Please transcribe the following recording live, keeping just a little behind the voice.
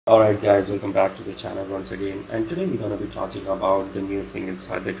Alright guys, welcome back to the channel once again, and today we're gonna be talking about the new thing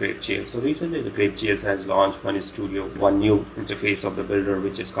inside the Grapesjs. So recently the Grapesjs has launched one new interface of the builder,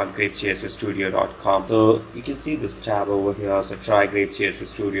 which is called grapesjsstudio.com. So you can see this tab over here, so try Grapesjs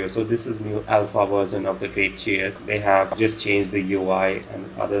Studio. So this is new alpha version of the Grapesjs. They have just changed the UI and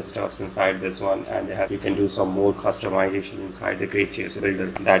other stuffs inside this one, and you can do some more customization inside the Grapesjs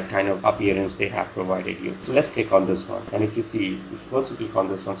builder. That kind of appearance they have provided you. So let's click on this one, and if you see, once you click on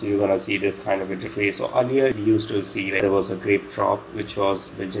this one, so you're gonna see this kind of interface. So earlier we used to see there was a grape drop which was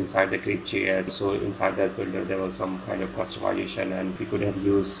built inside the Grapesjs. So inside that builder there was some kind of customization, and we could have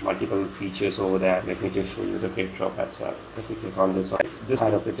used multiple features over there. Let me just show you the grape drop as well. If we click on this one, this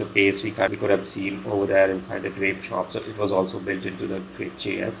kind of interface we could have seen over there inside the grape drop. So it was also built into the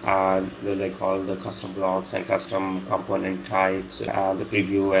Grapesjs, and like all the custom blocks and custom component types and the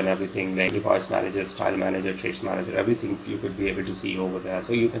preview and everything, like device manager, style manager, traits manager, everything you could be able to see over there.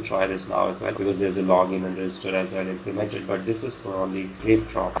 So you can try this now as well, because there's a login and register as well implemented, but this is for only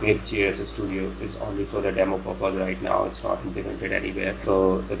Grapesjs Studio is only for the demo purpose right now. It's not implemented anywhere.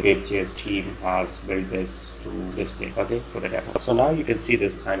 So the Grapesjs team has built this to display, okay, for the demo. So now you can see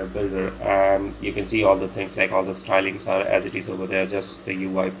this kind of builder, and you can see all the things, like all the stylings are as it is over there. Just the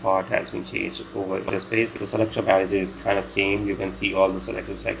UI part has been changed over this place. The selection manager is kind of same. You can see all the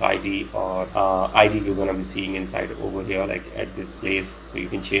selectors like ID or ID you're gonna be seeing inside over here, like at this place. So you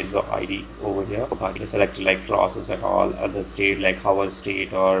can change the ID over here, but the selector like clauses and all, and the state like hover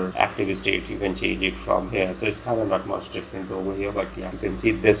state or active states, you can change it from here. So it's kind of not much different over here, but yeah, you can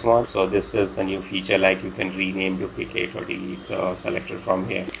see this one. So this is the new feature, like you can rename, duplicate or delete the selector from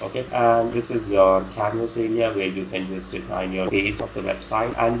here, okay. And this is your canvas area where you can just design your page of the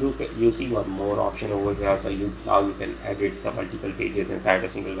website, and you see one more option over here. So now you can edit the multiple pages inside a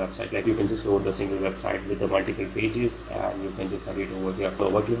single website. Like you can just load the single website with the multiple pages, and you can just edit over here. So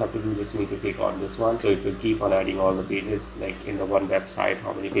what you have to do, just need to click on this one. So it will keep on adding all the pages, like in the one website,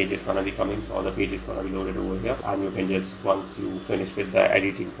 how many pages gonna be coming. So all the pages gonna be loaded over here, and you can just, once you finish with the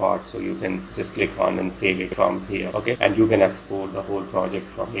editing part, so you can just click on and save it from here, okay. And you can export the whole project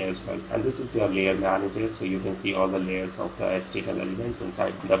from here as well. And this is your layer manager, so you can see all the layers of the HTML elements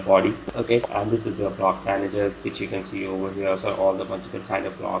inside the body, okay. And this is your block manager, which you can see over here. So all the multiple kind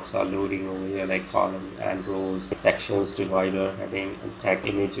of blocks are loading over here, like column and rows, sections, divider, heading, and tag,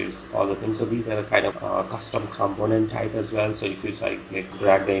 images, all the things. So these are the kind of custom component type as well. So if you like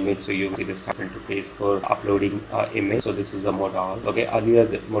drag the image, so you see this kind of interface for uploading image. So this is a modal, okay. Earlier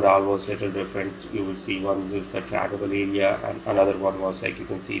the modal was little different. You will see one is the trackable area, and another one was like you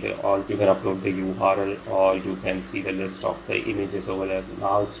can see you can upload the URL, or you can see the list of the images over there.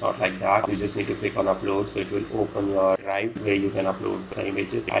 Now it's not like that. You just need to click on upload, so it will open your drive where you can upload the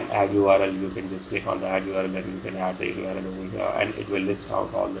images, and add URL. You can just click on the add URL, and you can add the URL over here, and it will list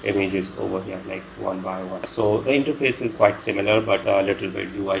out all the images over here, like one by one. So the interface is quite similar, but a little bit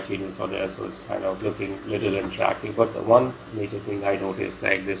UI changes are there, so it's kind of looking little interactive. But the one major thing I noticed,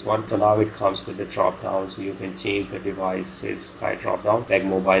 like this one, so now it comes with the drop down, so you can change the devices by drop down, like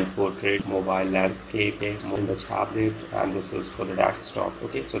mobile portrait, mobile landscape, in the tablet, and this is for the desktop,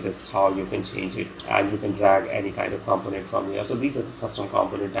 okay. So this is how you can change it, and you can drag any kind of component from here. So these are the custom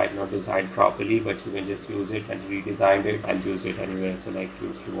component type, not designed properly, but you can just use it and redesign it and use it anywhere. So like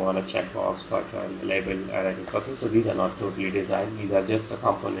if you want a checkbox, button, label, and anything, okay. So these are not totally designed, these are just a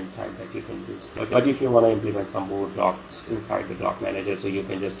component type that you can use, okay. But if you want to implement some more blocks inside the block manager, so you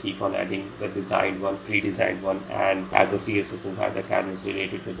can just keep on adding the designed one, pre-designed one, and add the CSS inside the canvas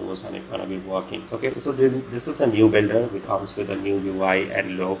related to those, and it's gonna be working, okay. So this is the new builder, which comes with a new UI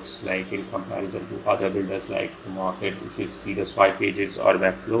and looks like in comparison to other builders like the market. If you see the swipe pages or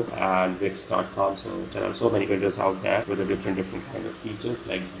Webflow and Wix.com, so there are so many builders out there with a different kind of features.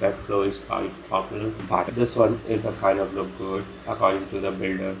 Like Webflow is quite popular, but this one is a kind of look good according to the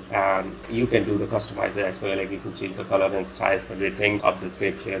builder, and you can do the customizer as well. Like you can change the color and styles, everything of this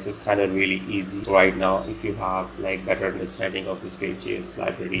Grapesjs is kind of really easy right now if you have like better understanding of this Grapesjs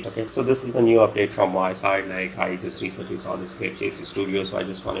library, okay. So this is the new update from my side. Like I just recently saw this Grapesjs Studio, so I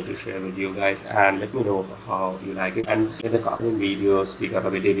just wanted to share with you guys, and let me know how you like it. And in the coming videos we're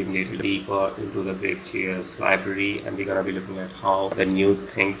gonna be digging a little deeper into the Grapesjs library, and we're gonna be looking at how the new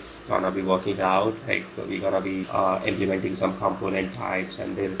things gonna be working out. Like we're gonna be implementing some component types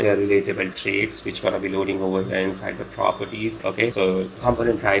and their relatable traits, which gonna be loading over here inside the properties, okay. So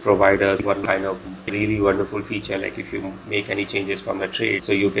component type providers one kind of really wonderful feature, like if you make any changes from the trait,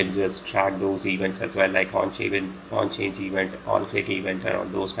 so you can just track those events as well, like on change event, on click event, and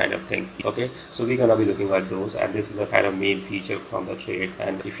on those kind of things, okay. So we're gonna be looking at those, and this is a kind of main feature from the traits.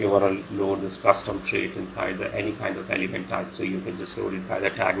 And if you want to load this custom trait inside the any kind of element type, so you can can just load it by the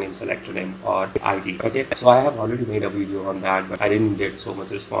tag name, selector name, or ID. Okay, so I have already made a video on that, but I didn't get so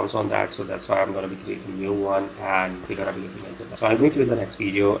much response on that, so that's why I'm gonna be creating a new one, and we're gonna be looking into that. So I'll meet you in the next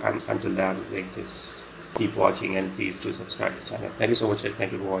video, and until then, like, just keep watching and please do subscribe to the channel. Thank you so much, guys.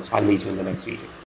 Thank you for watching. I'll meet you in the next video.